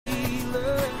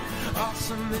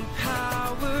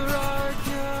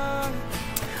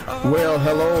Well,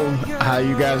 hello. How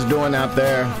you guys doing out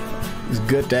there? It's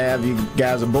good to have you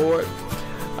guys aboard.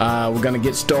 We're going to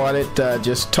get started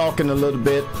just talking a little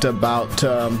bit about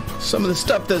some of the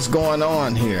stuff that's going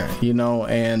on here,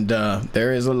 and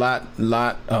there is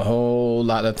a whole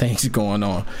lot of things going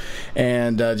on.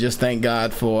 And just thank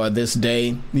God for this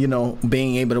day.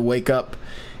 Being able to wake up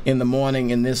in the morning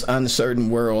in this uncertain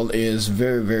world is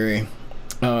very, very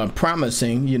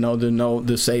promising,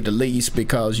 to say the least,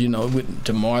 because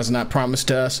tomorrow's not promised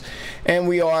to us, and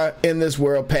we are in this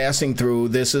world passing through.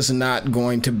 This is not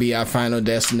going to be our final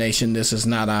destination. This is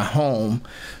not our home.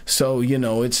 So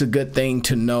it's a good thing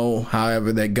to know,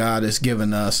 however, that God has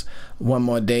given us one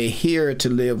more day here to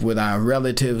live with our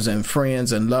relatives and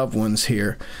friends and loved ones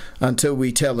here until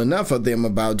we tell enough of them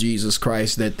about Jesus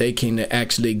Christ that they can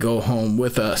actually go home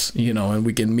with us, and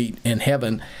we can meet in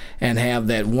heaven and have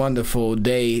that wonderful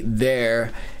day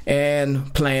there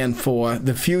and plan for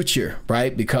the future,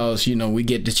 right? Because, we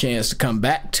get the chance to come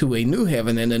back to a new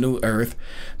heaven and a new earth,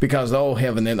 because the old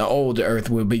heaven and the old earth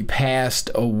will be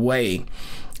passed away.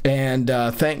 And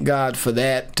thank God for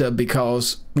that,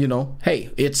 because, hey,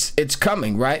 it's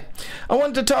coming, right? I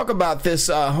wanted to talk about this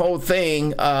whole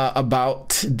thing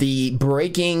about the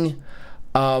breaking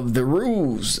of the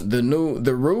rules, the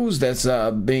rules that's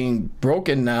being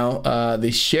broken now.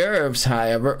 The sheriffs,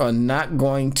 however, are not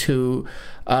going to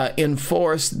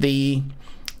enforce this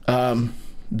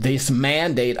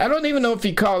mandate. I don't even know if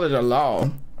you call it a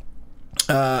law.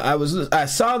 I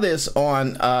saw this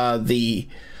on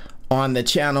the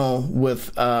channel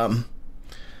with High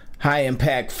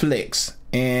Impact Flicks,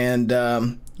 and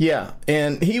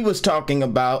and he was talking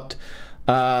about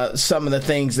some of the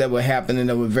things that were happening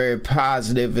that were very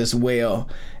positive as well.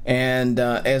 And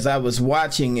as I was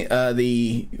watching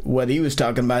what he was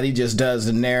talking about, he just does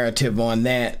a narrative on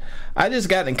that. I just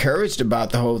got encouraged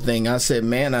about the whole thing. I said,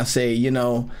 it's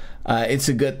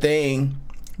a good thing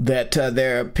that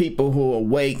there are people who are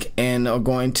awake and are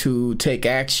going to take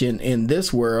action in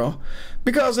this world,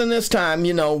 because in this time,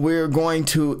 we're going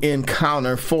to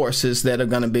encounter forces that are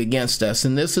going to be against us.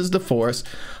 And this is the force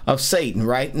of Satan,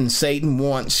 right? And Satan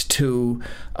wants to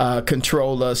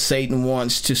control us. Satan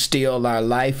wants to steal our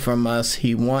life from us.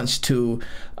 He wants to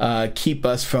keep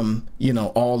us from,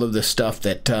 all of the stuff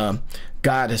that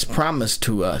God has promised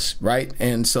to us, right?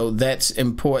 And so that's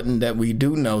important that we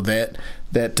do know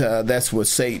that's what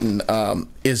Satan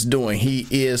is doing. He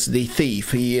is the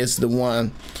thief. He is the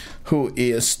one who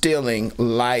is stealing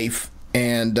life,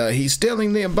 and he's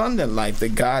stealing the abundant life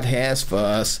that God has for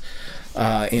us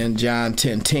in John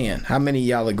 10:10. How many of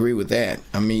y'all agree with that?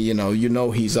 I mean,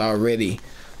 he's already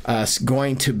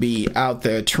going to be out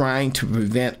there trying to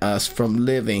prevent us from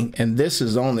living, and this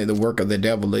is only the work of the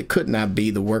devil. It could not be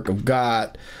the work of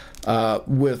God,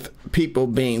 with people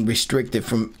being restricted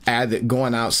from either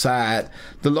going outside.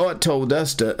 The Lord told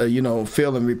us to,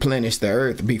 fill and replenish the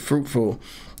earth, be fruitful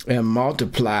and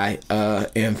multiply,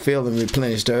 and fill and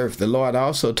replenish the earth. The Lord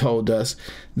also told us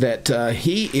that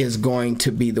he is going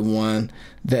to be the one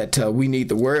that we need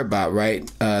to worry about,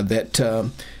 right?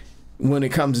 When it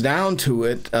comes down to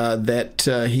it,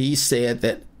 he said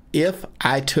that if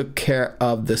I took care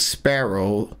of the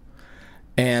sparrow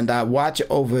and I watch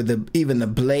over even the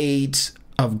blades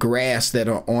of grass that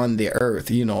are on the earth,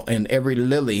 and every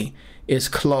lily is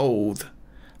clothed,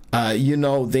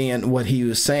 then what he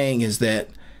was saying is that,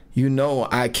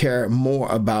 I care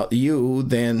more about you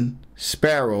than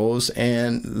sparrows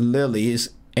and lilies,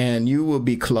 and you will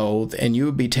be clothed and you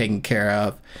will be taken care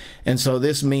of. And so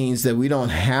this means that we don't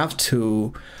have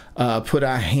to put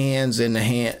ourselves in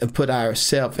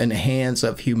the hands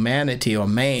of humanity or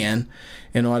man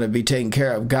in order to be taken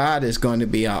care of. God is going to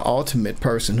be our ultimate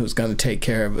person who's going to take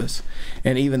care of us.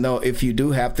 And even though if you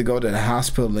do have to go to the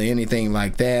hospital or anything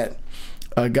like that,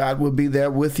 God will be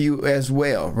there with you as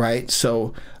well, right?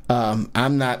 So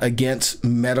I'm not against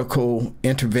medical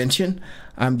intervention.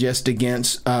 I'm just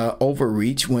against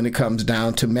overreach when it comes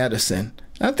down to medicine.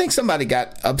 I think somebody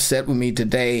got upset with me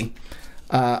today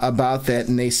about that,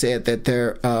 and they said that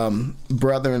their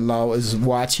brother-in-law is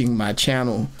watching my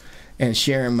channel and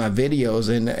sharing my videos,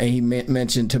 and he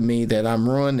mentioned to me that I'm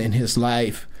ruining his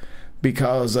life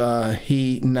because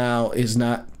he now is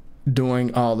not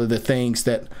doing all of the things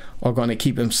that are going to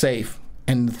keep him safe.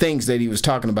 And the things that he was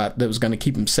talking about that was going to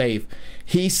keep him safe,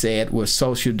 he said, was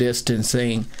social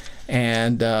distancing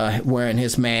and wearing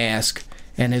his mask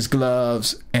and his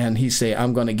gloves. And he said,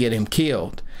 I'm going to get him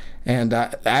killed. And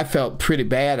I felt pretty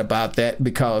bad about that,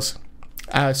 because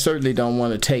I certainly don't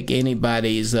want to take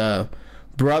anybody's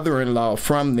brother-in-law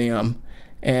from them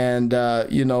And,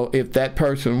 if that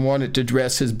person wanted to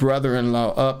dress his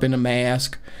brother-in-law up in a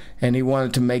mask, and he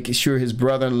wanted to make sure his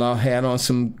brother-in-law had on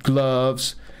some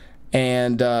gloves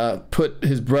and put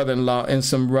his brother-in-law in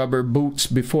some rubber boots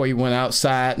before he went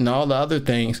outside and all the other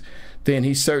things, then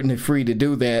he's certainly free to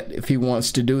do that if he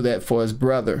wants to do that for his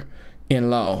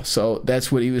brother-in-law. So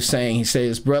that's what he was saying. He said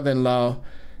his brother-in-law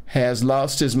has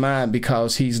lost his mind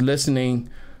because he's listening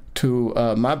to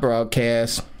my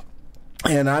broadcast,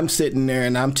 and I'm sitting there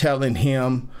and I'm telling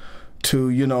him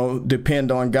to,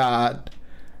 depend on God.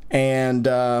 And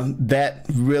that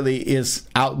really is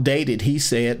outdated, he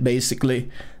said, basically,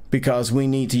 because we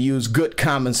need to use good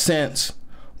common sense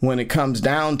when it comes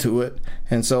down to it.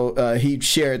 And so he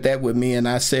shared that with me, and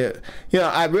I said,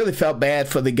 I really felt bad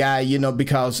for the guy,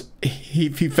 because he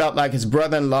felt like his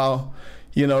brother-in-law,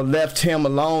 left him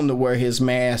alone to wear his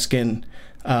mask and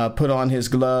put on his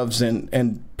gloves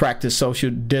and practice social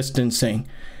distancing.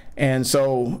 And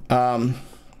so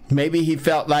maybe he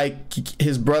felt like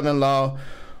his brother-in-law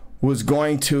was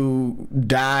going to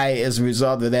die as a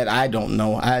result of that. I don't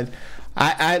know.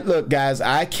 I look, guys,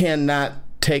 I cannot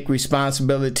take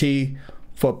responsibility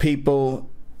for people.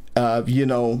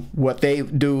 What they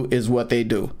do is what they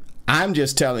do. I'm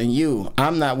just telling you,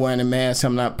 I'm not wearing a mask.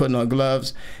 I'm not putting on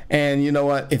gloves. And you know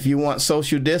what? If you want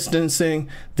social distancing,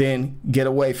 then get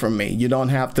away from me. You don't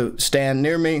have to stand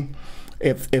near me.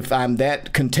 If I'm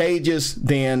that contagious,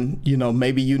 then,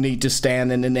 maybe you need to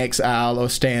stand in the next aisle or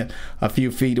stand a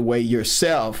few feet away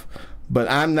yourself. But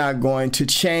I'm not going to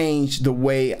change the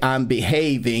way I'm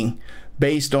behaving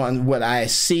based on what I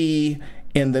see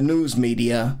in the news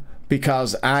media,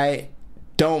 because I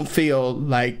don't feel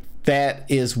like that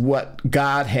is what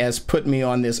God has put me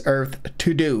on this earth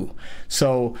to do.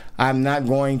 So I'm not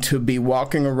going to be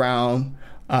walking around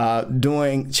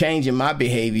changing my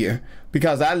behavior,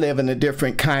 because I live in a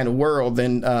different kind of world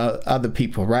than other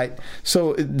people, right?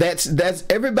 So that's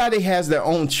everybody has their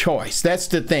own choice. That's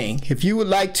the thing. If you would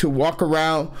like to walk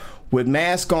around with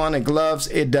mask on and gloves,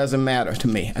 it doesn't matter to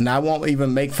me, and I won't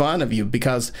even make fun of you,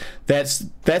 because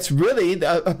that's really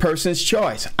a person's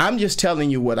choice. I'm just telling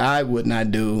you what I would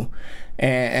not do.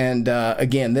 And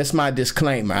again, that's my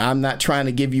disclaimer. I'm not trying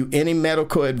to give you any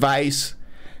medical advice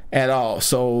at all.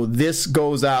 So this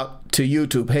goes out to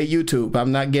YouTube. Hey, YouTube,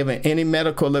 I'm not giving any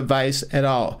medical advice at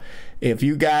all. If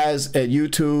you guys at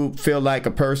YouTube feel like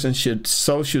a person should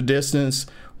social distance,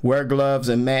 wear gloves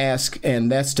and mask,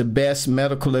 and that's the best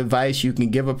medical advice you can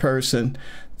give a person,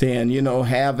 then,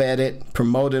 have at it.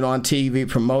 Promote it on TV,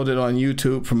 promote it on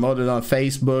YouTube, promote it on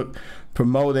Facebook,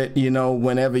 promote it,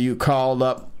 whenever you call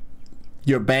up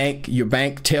your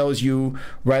bank tells you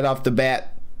right off the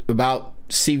bat about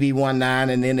CV19,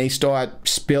 and then they start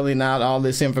spilling out all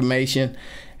this information,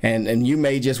 and you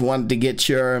may just want to get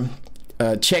your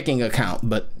checking account,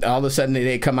 but all of a sudden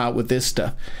they come out with this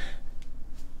stuff.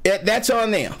 That's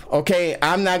on them, okay?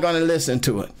 I'm not going to listen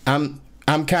to it. I'm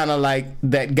kind of like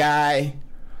that guy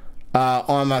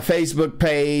on my Facebook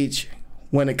page.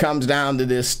 When it comes down to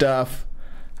this stuff,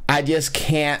 I just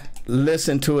can't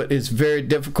listen to it. It's very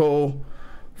difficult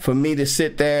for me to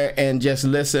sit there and just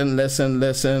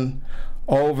listen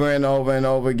over and over and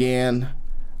over again.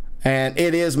 And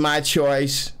it is my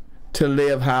choice to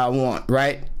live how I want,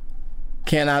 right?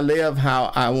 Can I live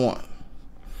how I want?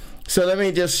 So let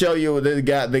me just show you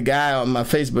the guy on my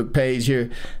Facebook page here.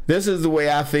 This is the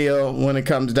way I feel when it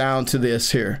comes down to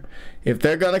this here. If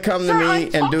they're going to come to me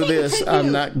and do this,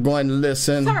 I'm not going to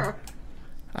listen. Sir.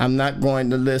 I'm not going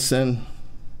to listen.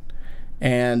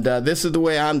 And this is the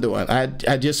way I'm doing.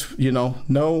 I just,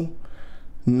 no.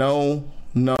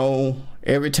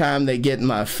 Every time they get in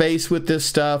my face with this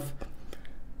stuff,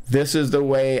 this is the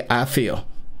way I feel.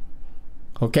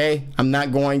 Okay? I'm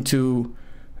not going to,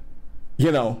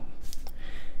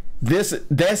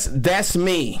 that's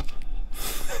me.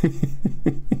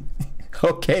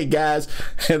 Okay, guys,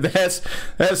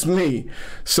 that's me.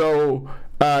 So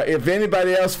if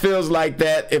anybody else feels like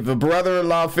that, if a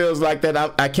brother-in-law feels like that,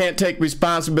 I can't take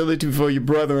responsibility for your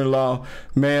brother-in-law.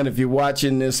 Man, if you're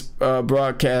watching this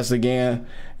broadcast again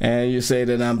and you say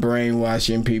that I'm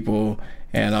brainwashing people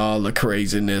and all the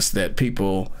craziness that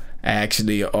people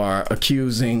actually are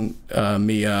accusing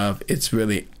me of, it's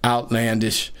really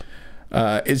outlandish.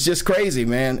 It's just crazy,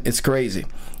 man. It's crazy.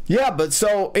 Yeah, but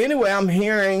so anyway, I'm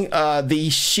hearing the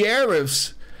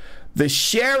sheriffs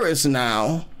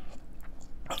now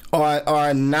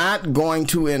are not going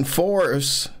to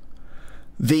enforce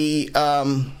the they're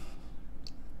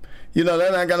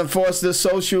not going to force the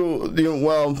social,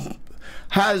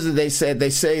 how does it they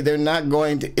say they're not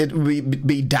going to, it would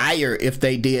be dire if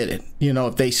they did it,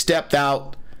 if they stepped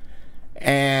out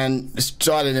and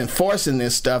started enforcing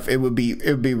this stuff, it would be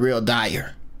real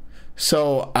dire.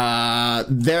 So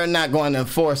they're not going to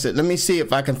enforce it. Let me see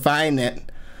if I can find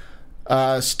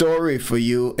that story for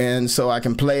you, and so I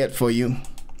can play it for you.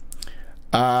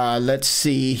 Let's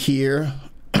see here.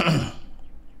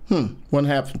 What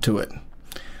happened to it?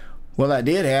 Well, I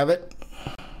did have it,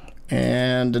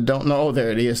 and I don't know. Oh,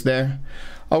 there it is there.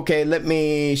 Okay, let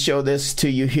me show this to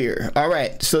you here. All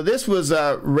right, so this was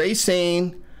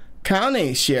Racine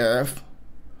County Sheriff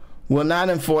will not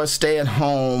enforce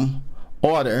stay-at-home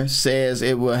order, says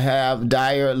it will have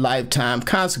dire lifetime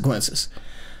consequences.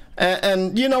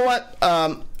 And you know what?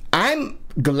 I'm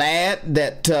glad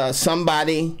that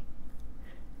somebody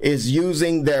is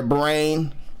using their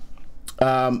brain.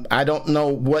 I don't know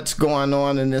what's going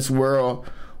on in this world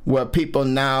where people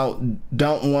now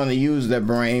don't want to use their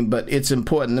brain, but it's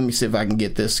important. Let me see if I can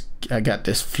get this. I got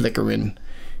this flickering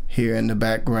here in the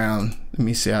background. Let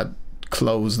me see. I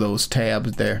close those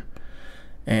tabs there,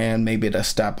 and maybe it'll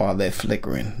stop all that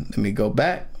flickering. Let me go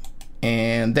back,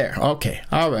 and there. Okay.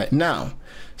 All right. Now,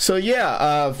 so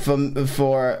yeah,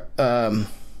 for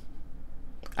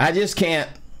I just can't.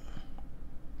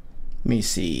 Let me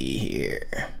see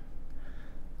here.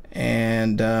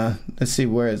 And let's see,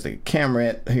 where is the camera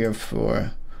at here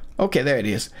for... Okay, there it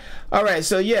is. All right,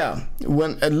 so yeah,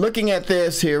 when looking at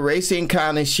this here, Racine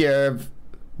County Sheriff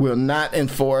will not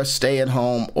enforce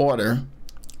stay-at-home order,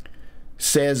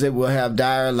 says it will have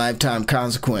dire lifetime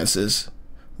consequences.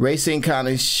 Racine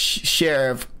County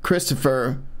Sheriff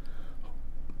Christopher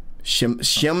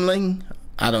Schimling,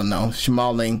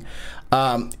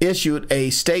 issued a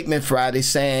statement Friday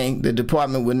saying the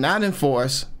department would not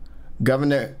enforce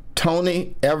Governor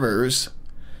Tony Evers'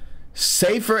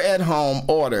 safer at home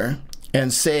order,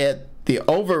 and said the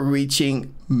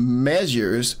overreaching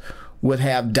measures would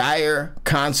have dire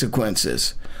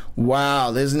consequences.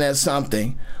 Wow, isn't that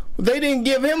something? They didn't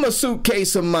give him a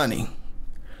suitcase of money.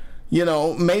 You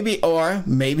know, maybe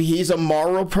he's a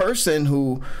moral person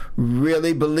who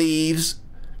really believes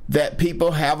that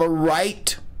people have a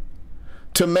right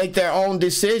to make their own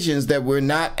decisions, that we're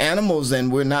not animals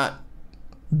and we're not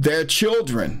their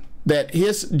children, that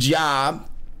his job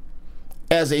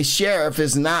as a sheriff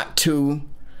is not to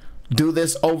do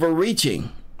this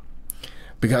overreaching.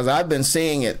 Because I've been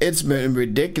seeing it. It's been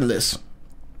ridiculous.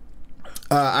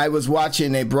 I was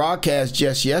watching a broadcast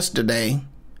just yesterday,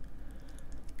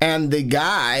 and the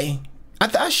guy,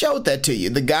 I showed that to you,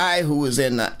 the guy who was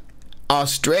in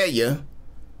Australia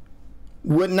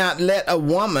would not let a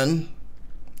woman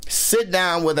sit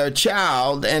down with her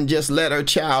child and just let her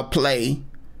child play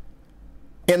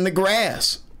in the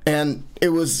grass. And it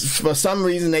was, for some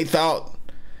reason, they thought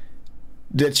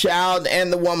the child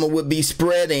and the woman would be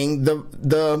spreading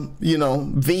the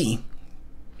V.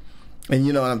 And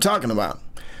you know what I'm talking about.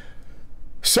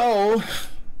 So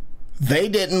they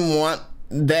didn't want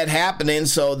that happening,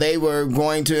 so they were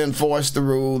going to enforce the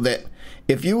rule that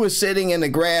if you were sitting in the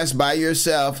grass by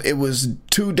yourself, it was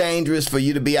too dangerous for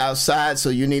you to be outside, so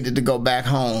you needed to go back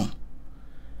home.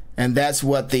 And that's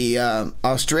what the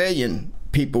Australian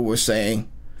people were saying.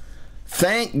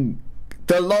 Thank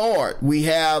the Lord we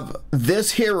have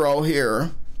this hero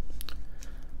here,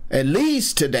 at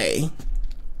least today,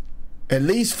 at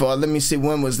least for, let me see,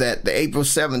 when was that? The April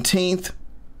 17th?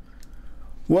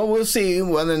 Well, we'll see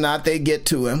whether or not they get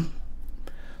to him.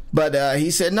 But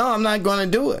he said, no, I'm not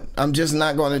going to do it. I'm just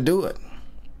not going to do it.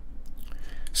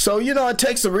 So, you know, it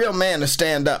takes a real man to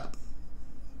stand up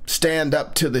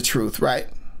to the truth, right?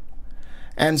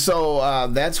 And so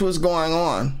that's what's going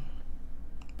on.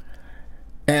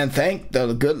 And thank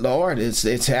the good Lord,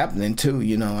 it's happening too.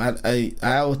 You know,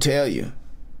 I will tell you,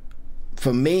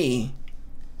 for me,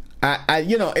 I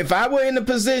you know, if I were in the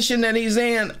position that he's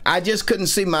in, I just couldn't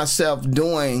see myself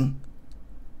doing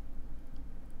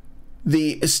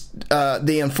the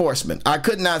enforcement. I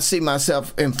could not see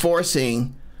myself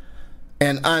enforcing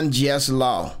an unjust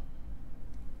law.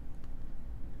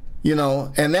 You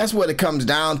know, and that's what it comes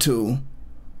down to.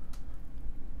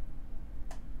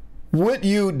 Would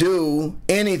you do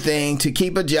anything to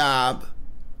keep a job,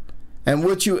 and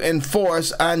would you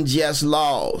enforce unjust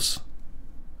laws?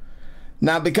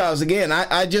 Now, because again,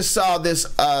 I just saw this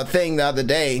thing the other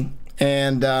day,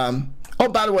 and oh,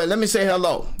 by the way, let me say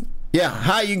hello. Yeah,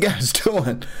 how you guys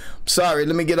doing? Sorry,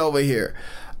 let me get over here.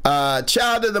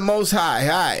 Child of the Most High,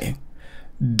 hi.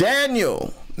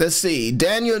 Daniel, let's see,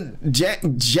 Jack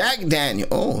Daniel.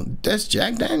 Oh, that's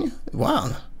Jack Daniel?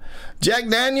 Wow. Jack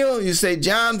Daniel, you say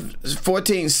John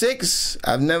 14:6.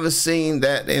 I've never seen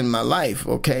that in my life.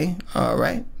 Okay, all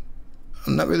right.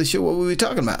 I'm not really sure what we were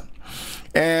talking about.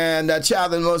 And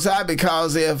child of the Most High,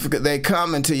 because if they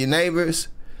come into your neighbors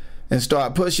and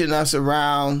start pushing us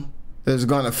around, there's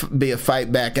going to be a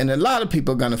fight back. And a lot of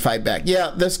people are going to fight back.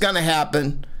 Yeah, that's going to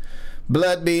happen.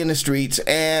 Blood be in the streets,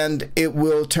 and it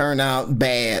will turn out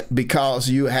bad because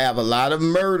you have a lot of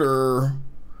murder,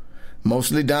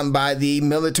 mostly done by the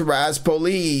militarized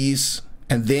police.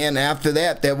 And then after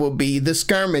that, there will be the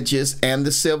skirmishes and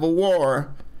the civil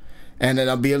war. And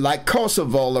it'll be like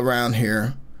Kosovo around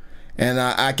here. And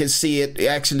I can see it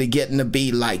actually getting to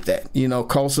be like that. You know,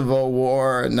 Kosovo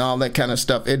war and all that kind of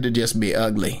stuff. It'll just be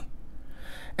ugly.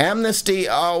 Amnesty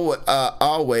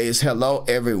always, hello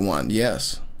everyone,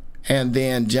 yes. And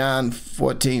then John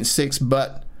 14:6,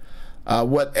 but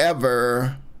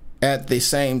whatever, at the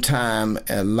same time,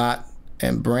 a lot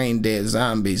and brain dead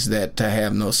zombies that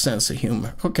have no sense of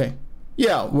humor. Okay.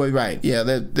 Yeah, we're right. Yeah,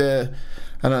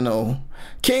 I don't know.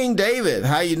 King David,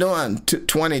 how you doing?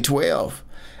 2012.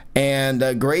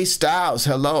 And Grace Styles,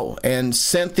 hello. And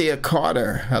Cynthia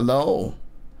Carter, hello.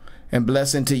 And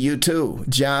blessing to you too.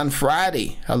 John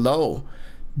Friday, hello.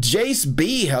 Jace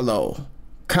B, hello.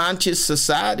 Conscious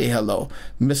Society, hello.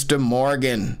 Mr.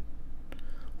 Morgan,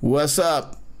 what's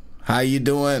up? How you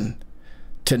doing?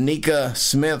 Tanika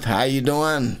Smith, how you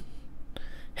doing?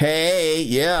 Hey,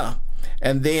 yeah.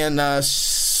 And then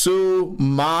Sue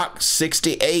Mark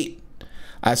 68.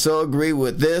 I so agree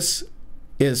with this.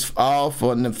 Is all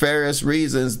for nefarious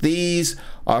reasons. These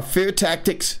are fear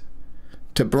tactics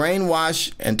to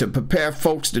brainwash and to prepare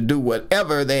folks to do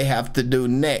whatever they have to do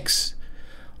next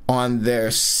on their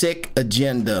sick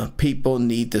agenda. People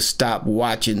need to stop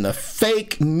watching the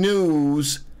fake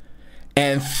news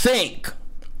and think.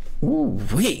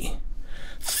 Ooh-wee.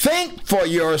 Think for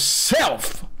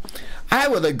yourself. I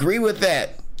would agree with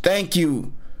that. Thank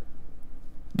you.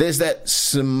 There's that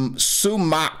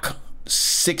Sumak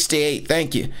 68.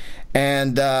 Thank you.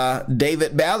 And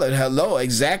David Ballard, hello.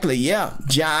 Exactly. Yeah.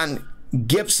 John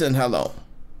Gibson, hello.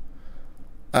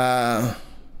 And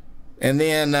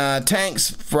then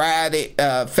Tanks Friday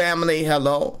family,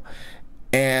 hello.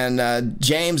 And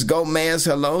James Gomez,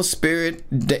 hello. Spirit,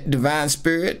 Divine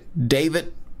Spirit,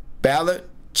 David Ballard,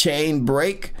 Chain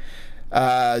Break,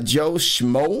 Joe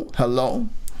Schmo, hello.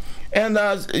 And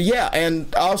yeah,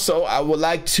 and also I would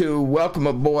like to welcome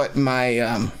aboard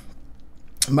my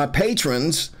my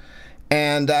patrons,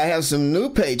 and I have some new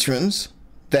patrons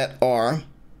that are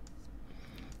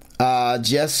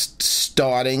just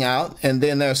starting out, and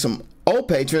then there's some old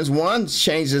patrons. One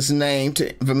changed his name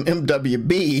from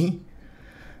MWB,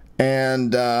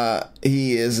 and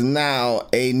he is now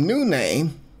a new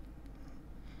name,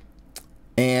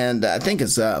 and I think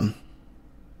it's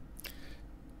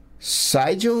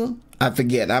Sigel. I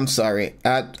forget. I'm sorry.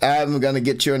 I'm going to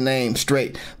get your name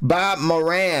straight. Bob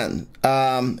Moran,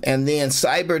 and then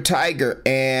Cyber Tiger,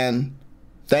 and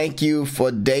thank you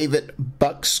for David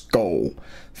Buckskull.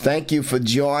 Thank you for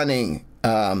joining,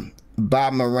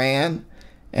 Bob Moran.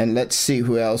 And let's see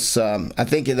who else. I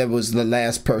think that was the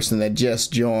last person that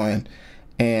just joined.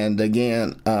 And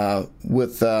again,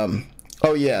 with,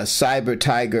 oh yeah, Cyber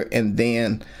Tiger. And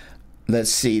then,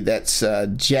 let's see, that's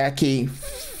Jackie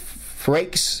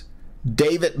Frakes,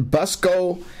 David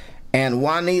Busco, and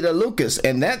Juanita Lucas.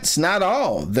 And that's not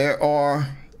all. There are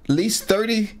at least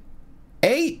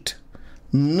 38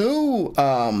 new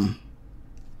OG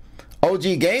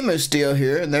gamers still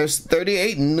here, and there's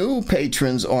 38 new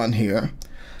patrons on here.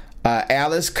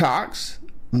 Alice Cox,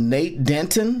 Nate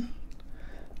Denton,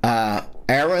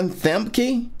 Aaron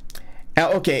Themke.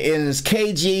 Okay, and it's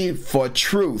KG for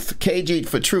Truth. KG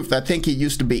for Truth. I think he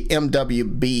used to be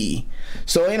MWB.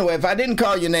 So anyway, if I didn't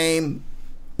call your name,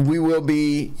 we will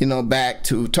be, back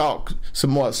to talk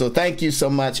some more. So thank you so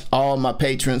much, all my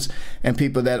patrons and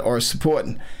people that are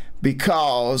supporting.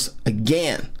 Because,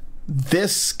 again,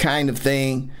 this kind of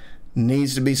thing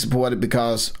needs to be supported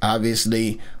because,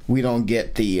 obviously, we don't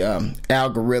get the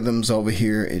algorithms over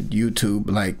here at YouTube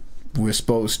like we're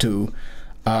supposed to.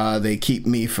 They keep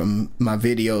me from my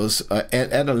videos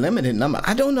at a limited number.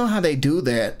 I don't know how they do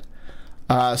that.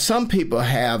 Some people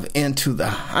have into the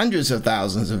hundreds of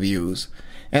thousands of views,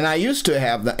 and I used to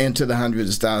have into the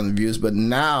hundreds of thousands of views, but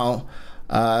now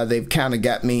they've kind of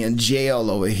got me in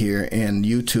jail over here in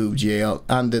YouTube jail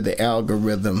under the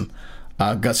algorithm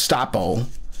Gestapo,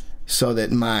 so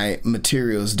that my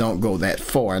materials don't go that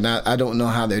far. And I don't know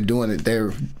how they're doing it.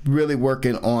 They're really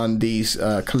working on these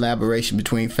collaboration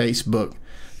between Facebook,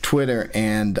 Twitter,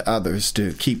 and others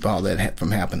to keep all that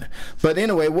from happening. But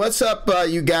anyway, what's up,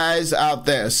 you guys out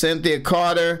there? Cynthia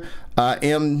Carter,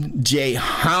 MJ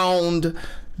Hound,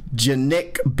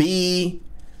 Janik B,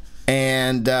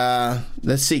 and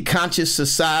let's see, Conscious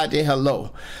Society,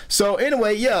 hello. So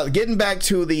anyway, yeah, getting back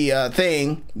to the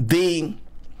thing, the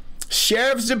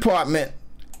Sheriff's Department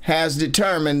has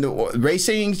determined, the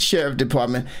Racine Sheriff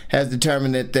Department has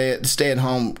determined that the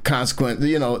stay-at-home consequence,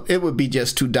 it would be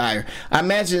just too dire. I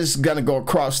imagine it's going to go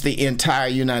across the entire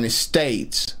United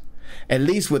States, at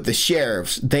least with the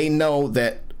sheriffs. They know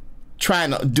that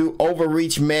trying to do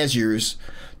overreach measures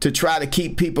to try to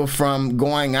keep people from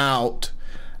going out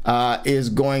is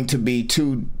going to be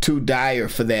too dire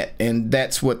for that, and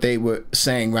that's what they were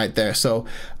saying right there. So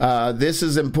this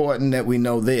is important that we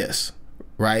know this,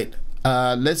 right?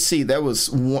 Let's see, there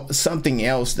was something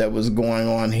else that was going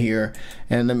on here,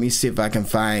 and let me see if I can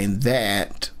find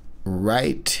that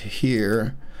right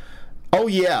here. Oh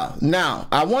yeah, now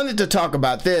I wanted to talk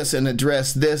about this and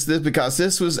address this because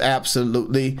this was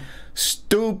absolutely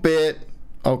stupid.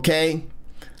 Okay,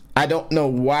 I don't know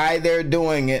why they're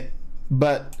doing it,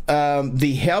 but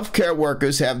the healthcare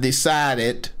workers have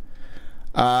decided,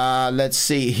 let's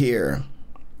see here,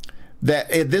 that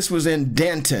this was in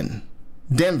Denver,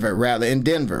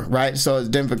 right? So it's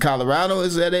Denver, Colorado,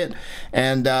 is that it?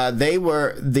 And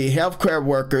the healthcare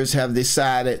workers have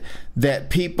decided that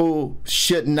people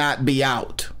should not be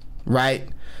out, right?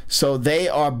 So they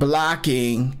are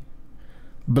blocking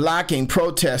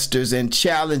protesters and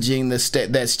challenging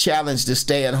that's challenged the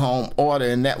stay-at-home order,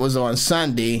 and that was on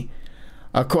Sunday,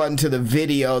 according to the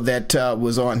video that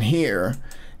was on here.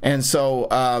 And so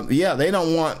they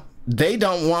don't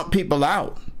want people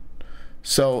out.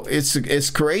 So it's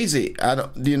crazy. I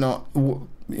don't, we'll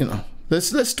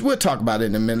talk about it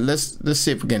in a minute. Let's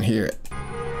see if we can hear it.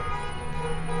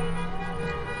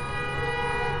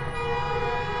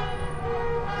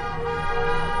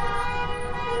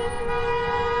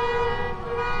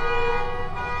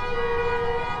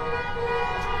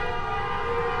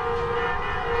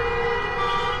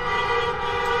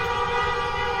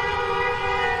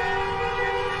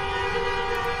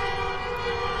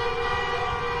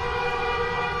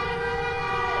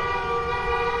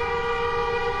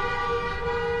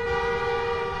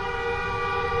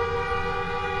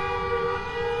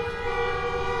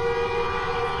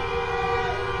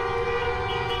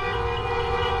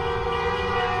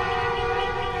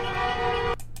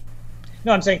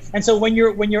 No, I'm saying, and so when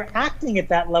you're acting at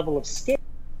that level of scale.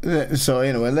 So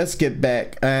anyway, let's get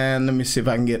back and let me see if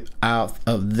I can get out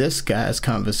of this guy's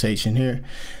conversation here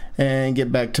and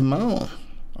get back to my own.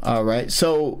 All right.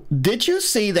 So did you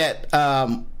see that?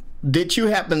 Did you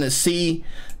happen to see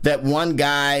that one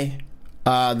guy,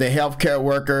 the healthcare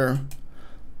worker,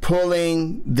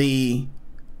 pulling the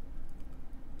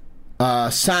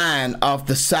sign off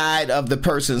the side of the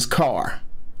person's car?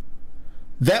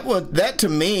 That to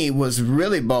me was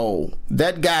really bold.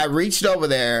 That guy reached over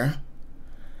there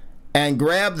and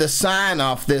grabbed the sign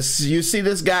off this. You see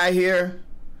this guy here?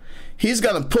 He's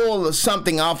going to pull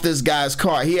something off this guy's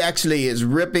car. He actually is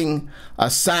ripping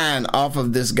a sign off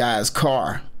of this guy's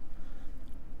car.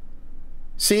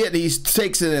 See it? He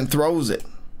takes it and throws it.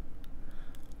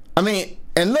 I mean,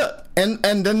 and look, and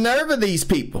the nerve of these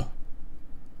people.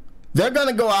 They're going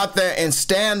to go out there and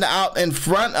stand out in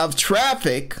front of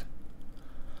traffic,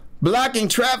 blocking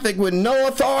traffic with no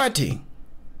authority.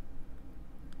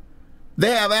 They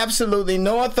have absolutely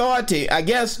no authority. I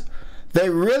guess they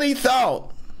really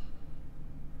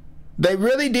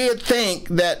did think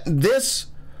that this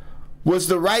was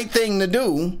the right thing to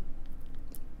do.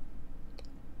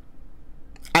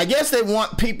 I guess they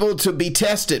want people to be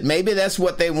tested. Maybe that's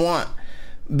what they want.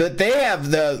 But they have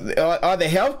are the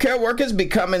healthcare workers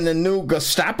becoming the new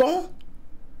Gestapo?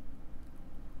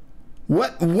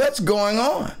 What's going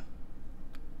on?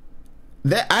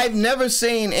 I've never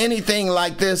seen anything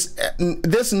like this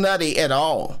nutty at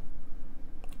all.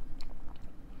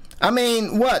 I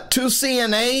mean, what, 2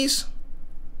 CNAs?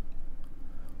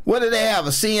 What do they have, a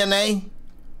CNA?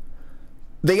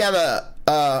 They got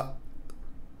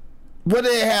what do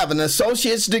they have, an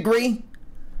associate's degree?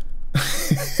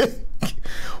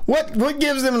 What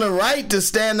gives them the right to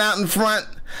stand out in front?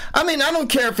 I mean, I don't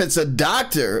care if it's a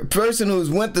doctor, a person who's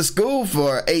went to school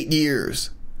for 8 years.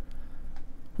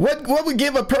 What would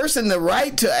give a person the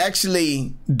right to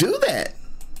actually do that?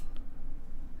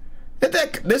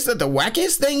 This is the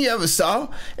wackiest thing you ever saw.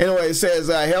 Anyway, it says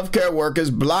healthcare workers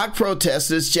block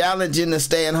protesters challenging the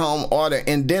stay-at-home order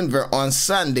in Denver on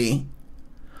Sunday,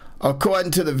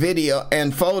 according to the video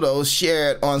and photos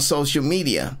shared on social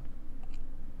media.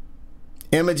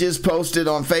 Images posted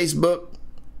on Facebook,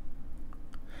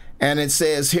 and it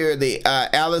says here the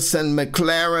Allison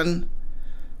McLaren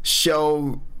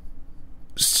show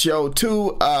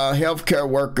 2 healthcare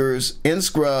workers in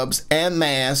scrubs and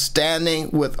masks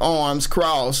standing with arms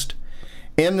crossed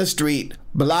in the street,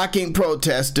 blocking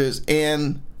protesters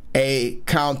in a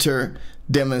counter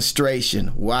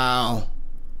demonstration. Wow.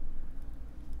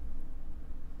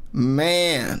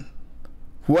 Man,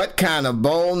 what kind of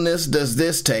boldness does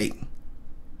this take?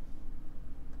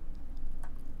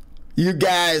 You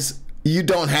guys, you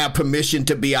don't have permission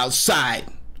to be outside.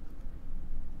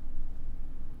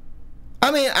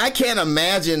 I mean, I can't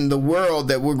imagine the world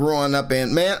that we're growing up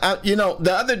in. Man,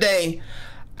 the other day,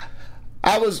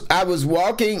 I was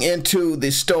walking into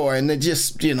the store, and it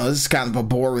just, this is kind of a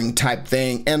boring type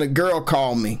thing, and a girl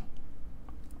called me.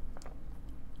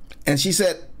 And she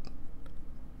said,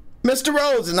 Mr.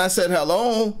 Rhodes, and I said,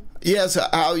 hello. Yes,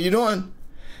 how are you doing?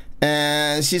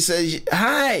 And she said,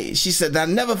 hi. She said, I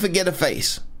never forget a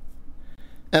face.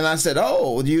 And I said,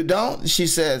 oh, you don't? She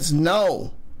says,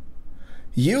 no.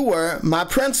 You were my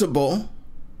principal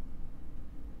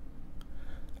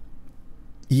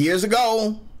years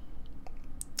ago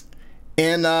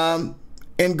in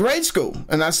grade school.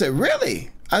 And I said,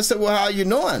 really? I said, well, how are you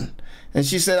doing? And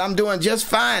she said, I'm doing just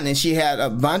fine. And she had a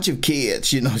bunch of kids.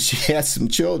 She had some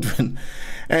children.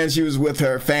 And she was with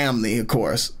her family, of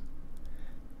course.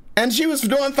 And she was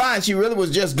doing fine. She really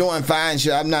was just doing fine.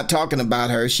 I'm not talking about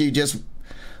her.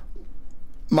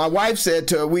 My wife said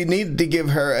to her, we needed to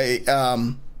give her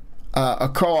a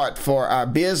card for our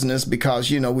business because,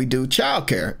 we do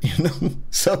childcare,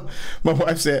 So my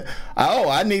wife said, oh,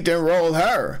 I need to enroll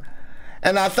her.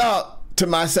 And I thought to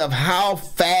myself, how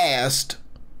fast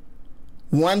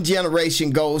one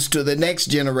generation goes to the next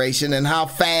generation and how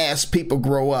fast people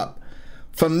grow up.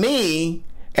 For me,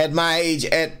 at my age,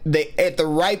 at the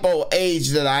ripe old age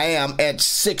that I am at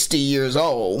 60 years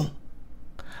old,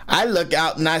 I look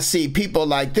out and I see people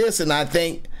like this and I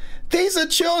think, these are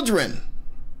children.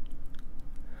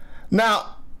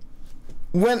 Now,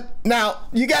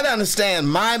 you got to understand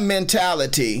my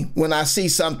mentality when I see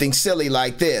something silly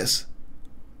like this.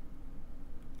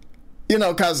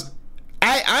 Because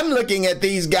I'm looking at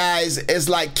these guys as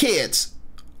like kids.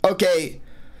 Okay,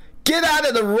 get out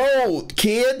of the road,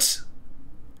 kids.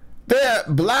 They're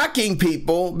blocking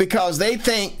people because they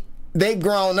think they've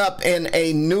grown up in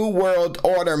a new world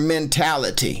order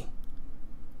mentality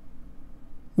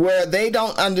where they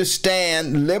don't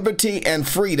understand liberty and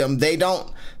freedom. They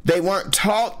weren't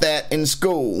taught that in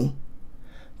school.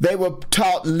 They were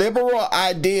taught liberal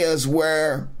ideas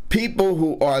where people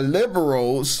who are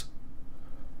liberals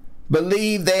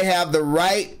believe they have the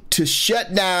right to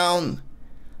shut down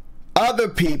other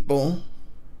people.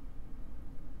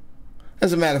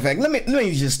 As a matter of fact, let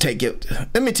me just take it.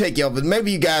 Let me take you over.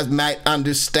 Maybe you guys might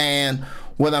understand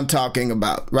what I'm talking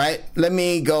about, right? Let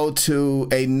me go to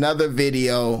another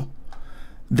video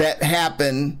that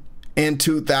happened in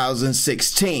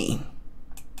 2016.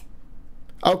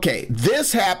 Okay,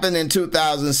 this happened in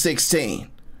 2016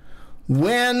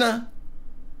 when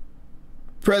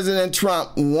President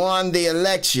Trump won the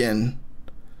election.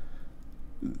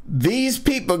 These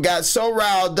people got so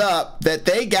riled up that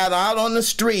they got out on the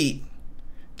street,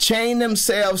 chained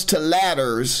themselves to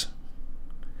ladders,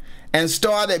 and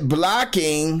started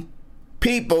blocking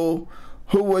people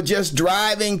who were just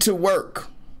driving to work.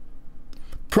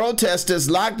 Protesters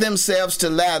locked themselves to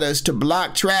ladders to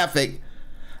block traffic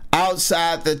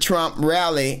outside the Trump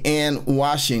rally in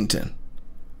Washington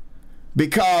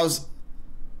because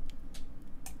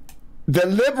the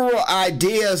liberal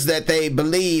ideas that they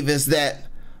believe is that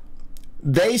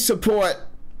they support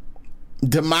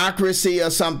democracy or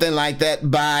something like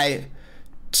that by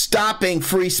stopping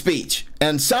free speech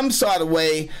and some sort of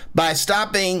way by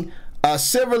stopping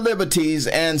civil liberties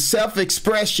and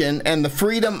self-expression and the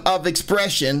freedom of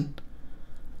expression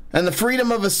and the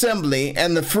freedom of assembly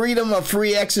and the freedom of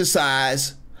free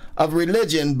exercise of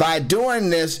religion. By doing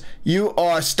this, you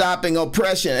are stopping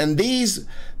oppression. And these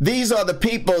are the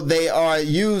people they are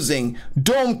using: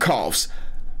 doomkoffs,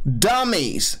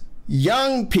 dummies,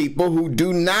 young people who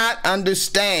do not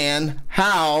understand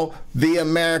how the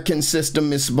American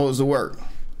system is supposed to work.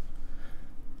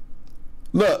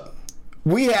 Look,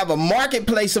 we have a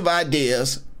marketplace of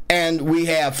ideas, and we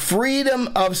have freedom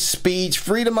of speech,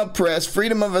 freedom of press,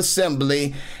 freedom of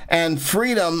assembly, and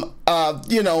freedom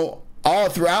of, all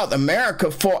throughout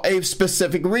America for a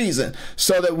specific reason,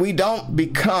 so that we don't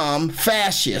become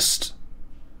fascist.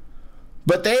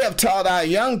 But they have taught our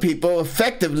young people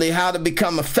effectively how to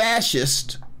become a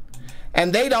fascist,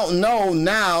 and they don't know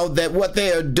now that what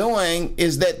they are doing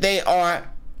is that they are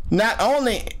not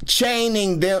only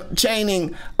chaining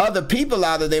other people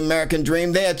out of the American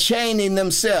dream, they are chaining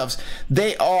themselves.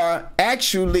 They are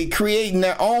actually creating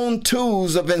their own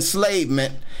tools of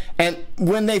enslavement, and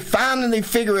when they finally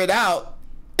figure it out,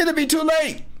 it'll be too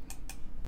late.